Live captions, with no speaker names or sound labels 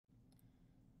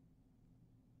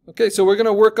Okay, so we're going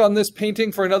to work on this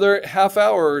painting for another half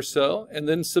hour or so and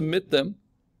then submit them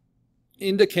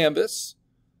into Canvas.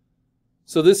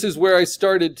 So this is where I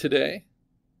started today.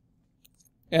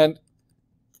 And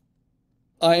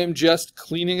I am just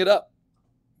cleaning it up.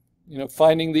 You know,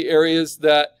 finding the areas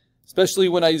that, especially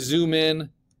when I zoom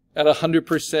in at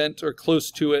 100% or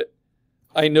close to it,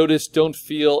 I notice don't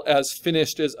feel as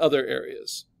finished as other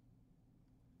areas.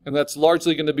 And that's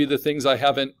largely going to be the things I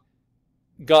haven't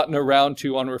gotten around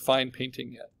to on refined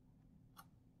painting yet.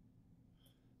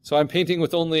 So I'm painting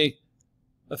with only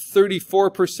a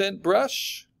 34%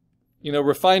 brush. You know,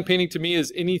 refined painting to me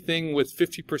is anything with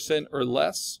 50% or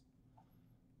less,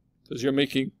 because you're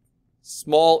making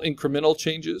small incremental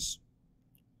changes.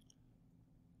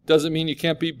 Doesn't mean you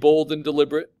can't be bold and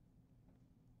deliberate,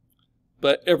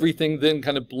 but everything then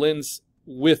kind of blends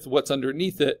with what's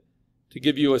underneath it to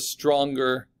give you a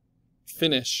stronger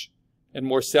finish and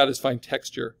more satisfying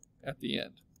texture at the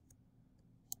end.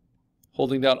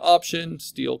 Holding down Option,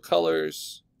 Steal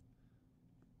Colors.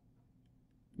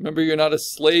 Remember, you're not a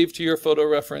slave to your photo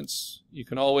reference. You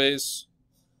can always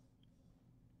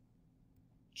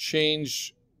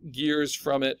change gears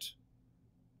from it,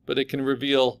 but it can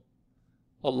reveal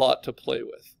a lot to play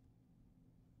with.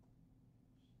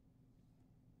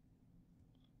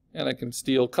 And I can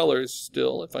steal colors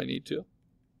still if I need to.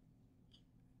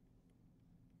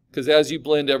 Because as you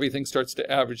blend, everything starts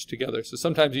to average together. So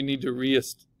sometimes you need to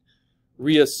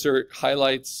reassert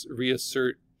highlights,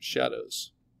 reassert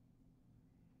shadows.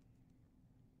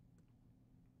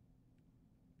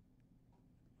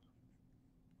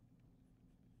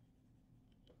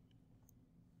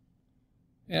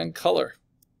 And color.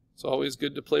 It's always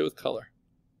good to play with color.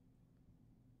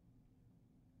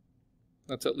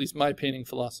 That's at least my painting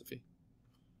philosophy.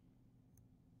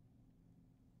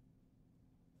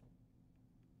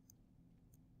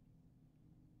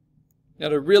 Now,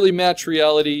 to really match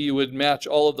reality, you would match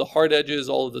all of the hard edges,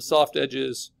 all of the soft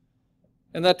edges,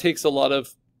 and that takes a lot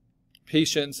of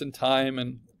patience and time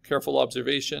and careful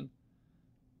observation.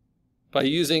 By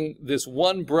using this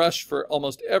one brush for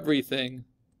almost everything,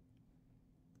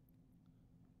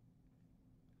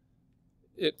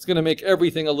 it's going to make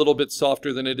everything a little bit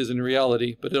softer than it is in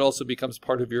reality, but it also becomes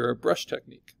part of your brush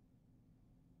technique.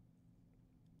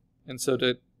 And so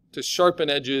to sharpen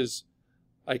edges,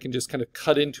 I can just kind of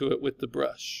cut into it with the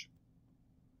brush.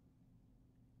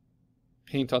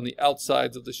 Paint on the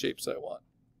outsides of the shapes I want.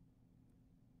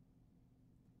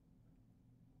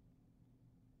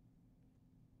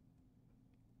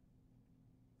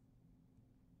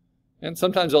 And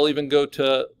sometimes I'll even go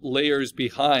to layers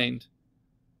behind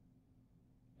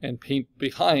and paint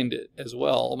behind it as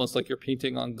well, almost like you're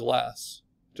painting on glass.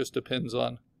 Just depends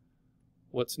on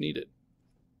what's needed.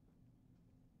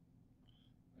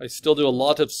 I still do a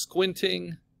lot of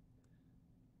squinting.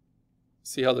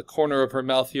 See how the corner of her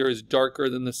mouth here is darker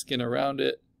than the skin around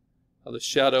it. How the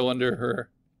shadow under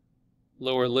her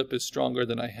lower lip is stronger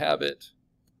than I have it.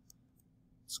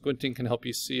 Squinting can help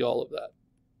you see all of that.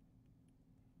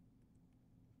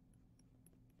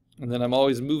 And then I'm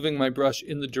always moving my brush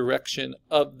in the direction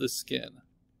of the skin.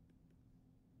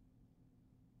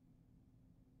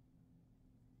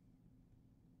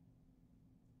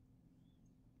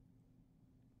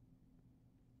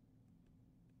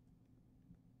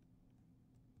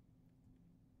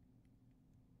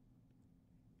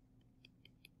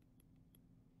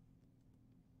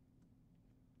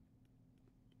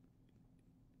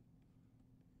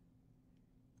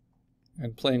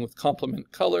 And playing with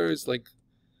complement colors like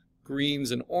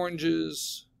greens and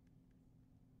oranges,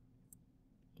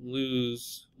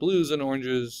 blues and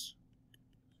oranges,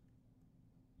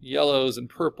 yellows and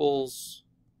purples,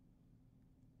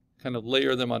 kind of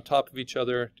layer them on top of each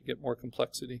other to get more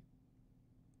complexity.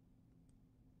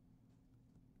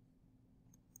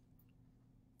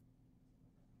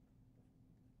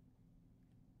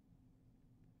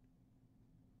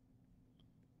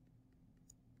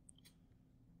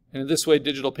 And in this way,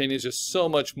 digital painting is just so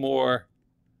much more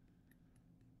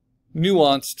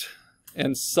nuanced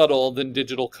and subtle than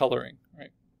digital coloring,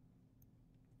 right?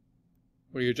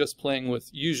 Where you're just playing with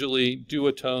usually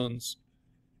duotones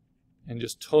and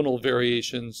just tonal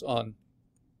variations on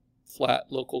flat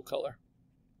local color.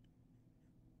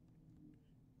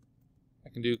 I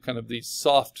can do kind of these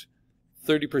soft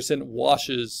 30%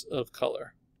 washes of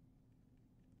color.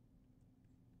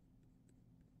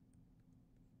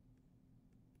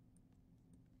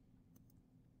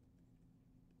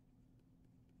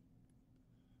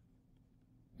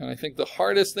 And I think the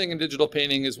hardest thing in digital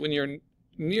painting is when you're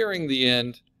nearing the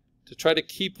end to try to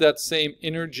keep that same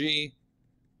energy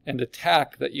and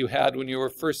attack that you had when you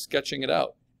were first sketching it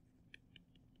out.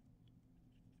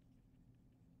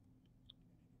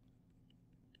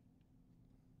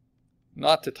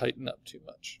 not to tighten up too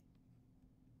much.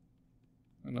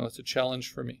 I know it's a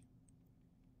challenge for me.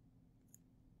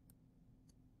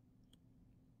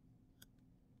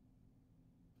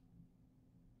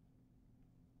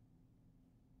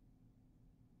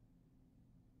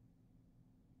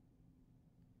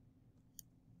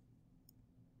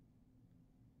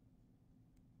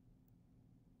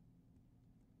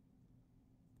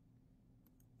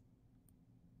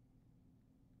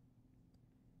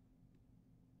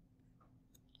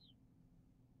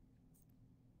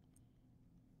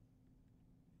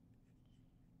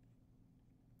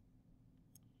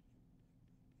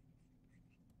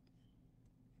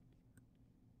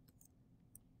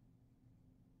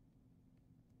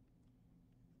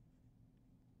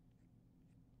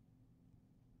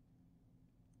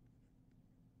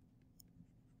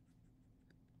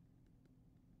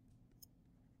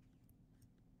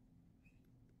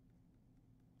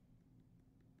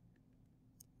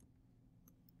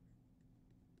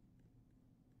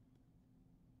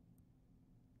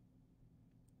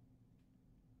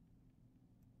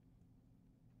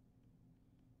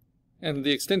 And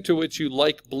the extent to which you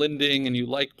like blending and you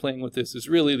like playing with this is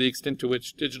really the extent to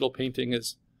which digital painting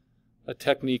is a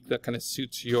technique that kind of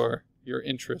suits your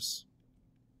interests.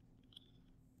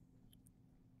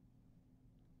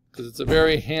 Because it's a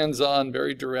very hands-on,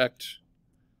 very direct,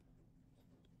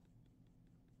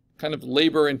 kind of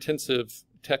labor-intensive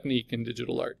technique in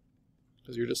digital art.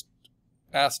 Because you're just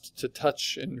asked to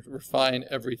touch and refine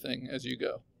everything as you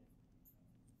go.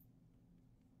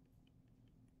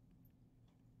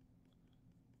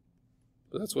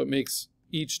 But that's what makes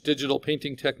each digital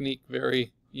painting technique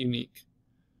very unique.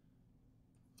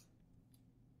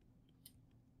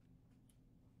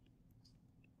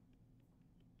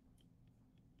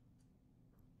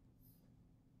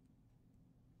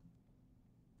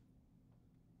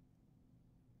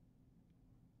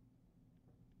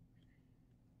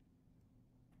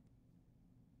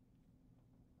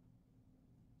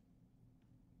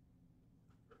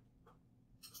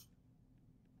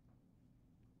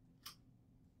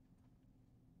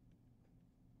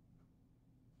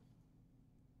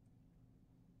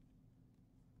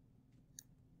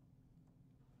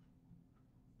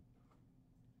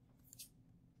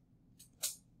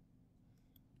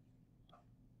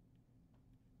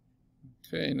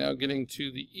 Okay, now getting to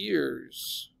the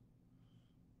ears.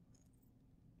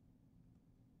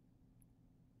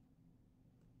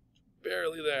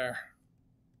 Barely there.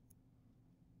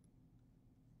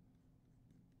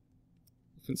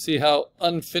 You can see how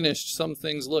unfinished some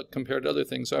things look compared to other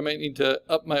things. So I might need to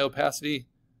up my opacity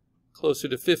closer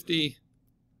to 50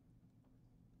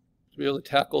 to be able to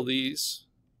tackle these.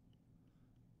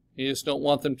 You just don't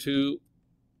want them to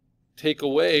take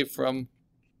away from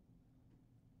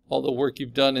all the work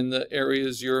you've done in the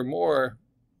areas you're more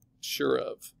sure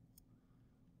of.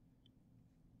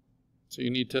 So you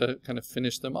need to kind of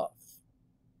finish them off.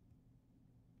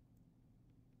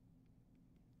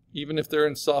 Even if they're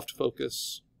in soft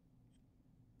focus.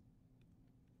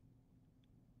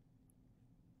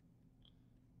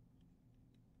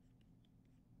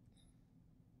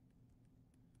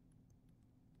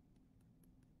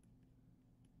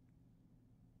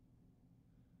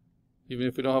 Even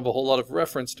if we don't have a whole lot of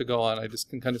reference to go on, I just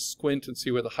can kind of squint and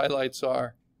see where the highlights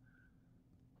are.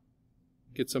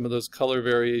 Get some of those color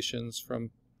variations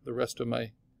from the rest of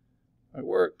my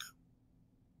work.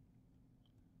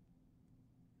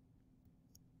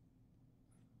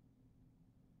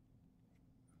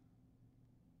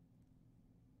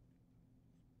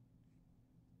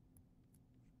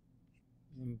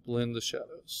 And blend the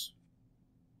shadows.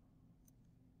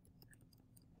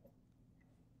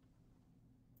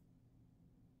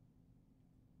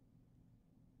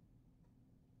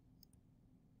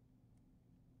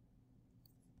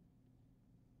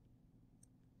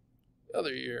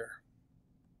 Other ear.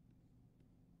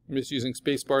 I'm just using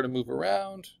spacebar to move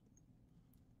around.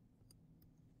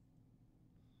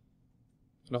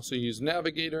 You can also use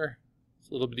Navigator. It's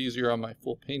a little bit easier on my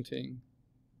full painting.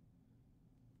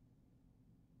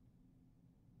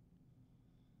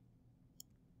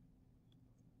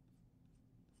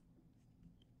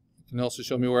 It can also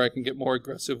show me where I can get more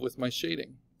aggressive with my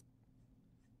shading.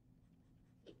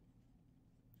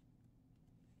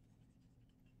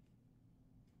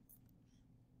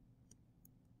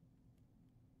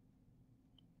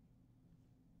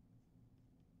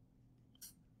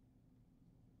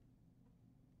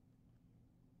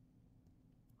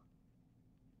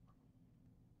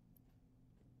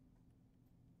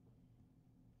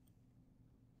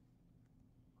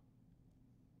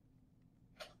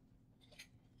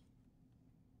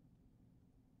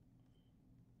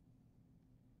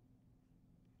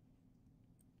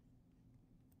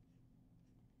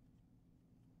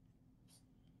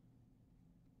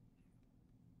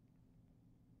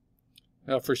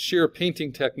 Now for sheer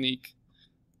painting technique,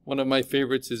 one of my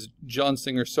favorites is John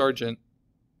Singer Sargent,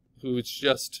 who is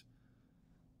just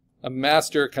a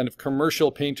master kind of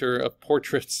commercial painter of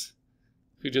portraits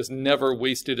who just never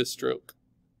wasted a stroke.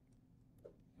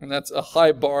 And that's a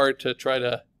high bar to try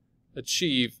to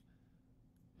achieve.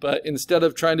 But instead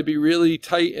of trying to be really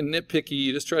tight and nitpicky,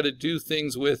 you just try to do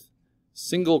things with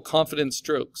single confident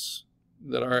strokes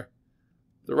that are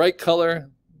the right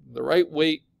color, the right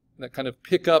weight, that kind of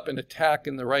pick up and attack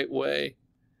in the right way.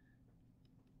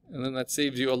 And then that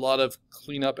saves you a lot of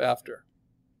cleanup after.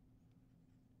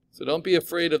 So don't be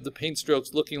afraid of the paint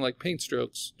strokes looking like paint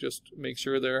strokes. Just make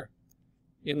sure they're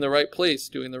in the right place,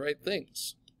 doing the right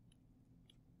things.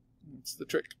 That's the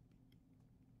trick.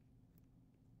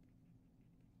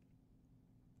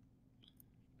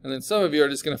 And then some of you are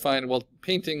just going to find, well,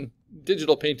 painting,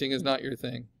 digital painting is not your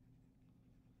thing.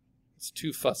 It's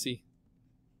too fussy.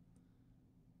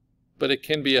 But it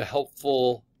can be a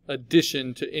helpful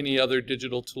addition to any other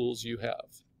digital tools you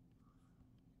have.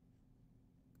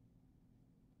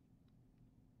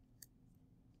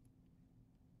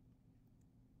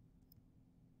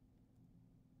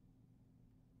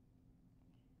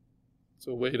 It's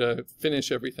a way to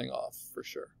finish everything off, for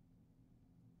sure.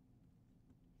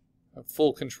 Have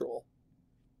full control.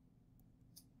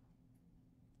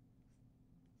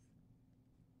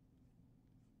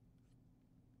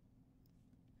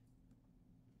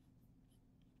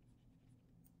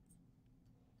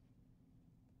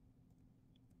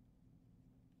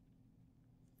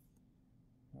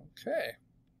 Okay.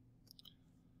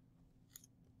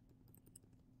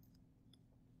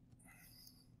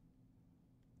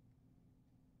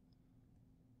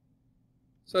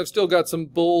 So I've still got some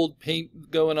bold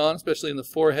paint going on, especially in the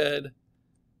forehead.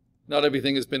 Not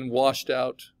everything has been washed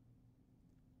out.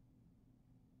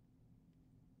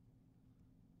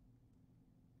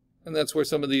 And that's where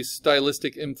some of these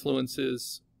stylistic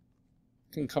influences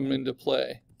can come into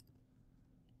play,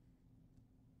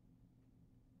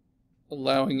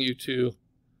 allowing you to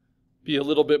be a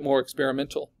little bit more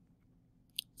experimental.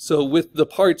 So with the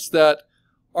parts that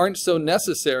aren't so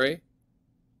necessary,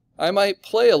 I might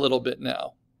play a little bit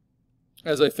now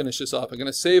as I finish this off. I'm going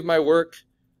to save my work.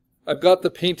 I've got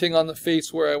the painting on the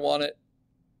face where I want it.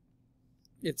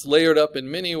 It's layered up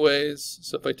in many ways.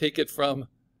 So if I take it from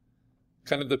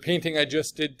kind of the painting I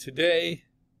just did today,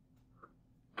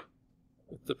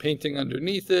 with the painting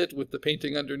underneath it, with the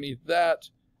painting underneath that,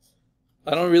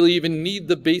 I don't really even need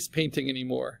the base painting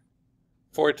anymore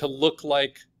for it to look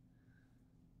like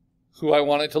who I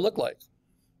want it to look like.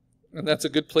 And that's a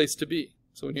good place to be.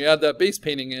 So when you add that base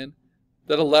painting in,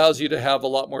 that allows you to have a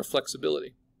lot more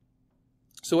flexibility.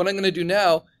 So what I'm going to do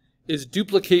now is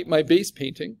duplicate my base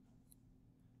painting,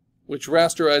 which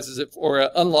rasterizes it or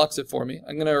unlocks it for me.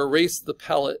 I'm going to erase the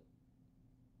palette.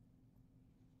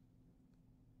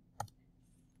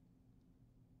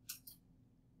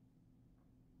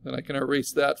 Then I can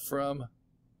erase that from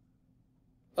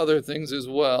other things as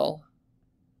well.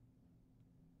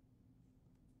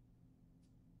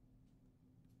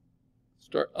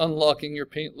 Start unlocking your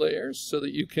paint layers so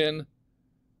that you can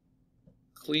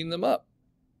clean them up.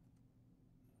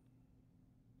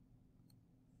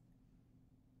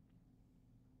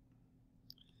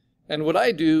 And what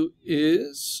I do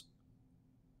is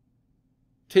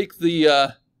take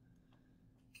the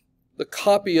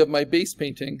copy of my base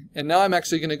painting, and now I'm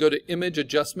actually going to go to image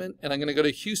adjustment, and I'm going to go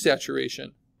to hue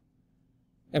saturation.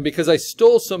 And because I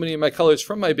stole so many of my colors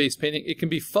from my base painting, it can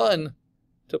be fun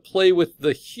to play with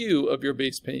the hue of your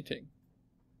base painting.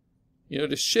 You know,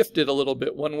 to shift it a little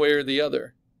bit one way or the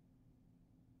other.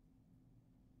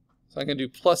 So I'm going to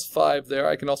do +5 there.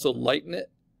 I can also lighten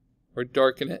it or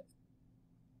darken it.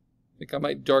 I think I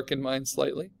might darken mine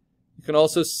slightly. You can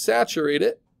also saturate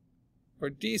it or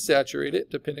desaturate it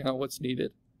depending on what's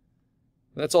needed.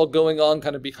 And that's all going on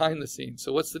kind of behind the scenes.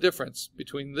 So what's the difference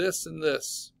between this and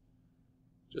this?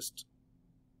 Just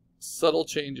subtle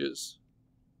changes.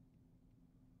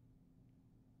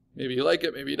 Maybe you like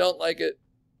it, maybe you don't like it.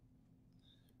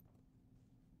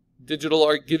 Digital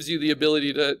art gives you the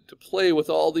ability to play with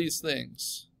all these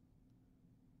things.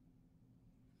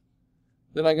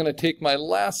 Then I'm going to take my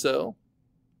lasso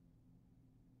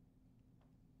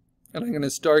and I'm going to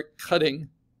start cutting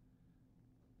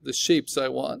the shapes I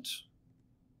want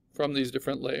from these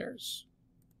different layers.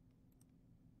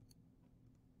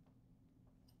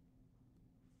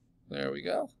 There we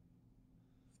go.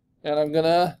 And I'm going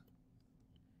to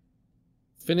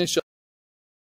finish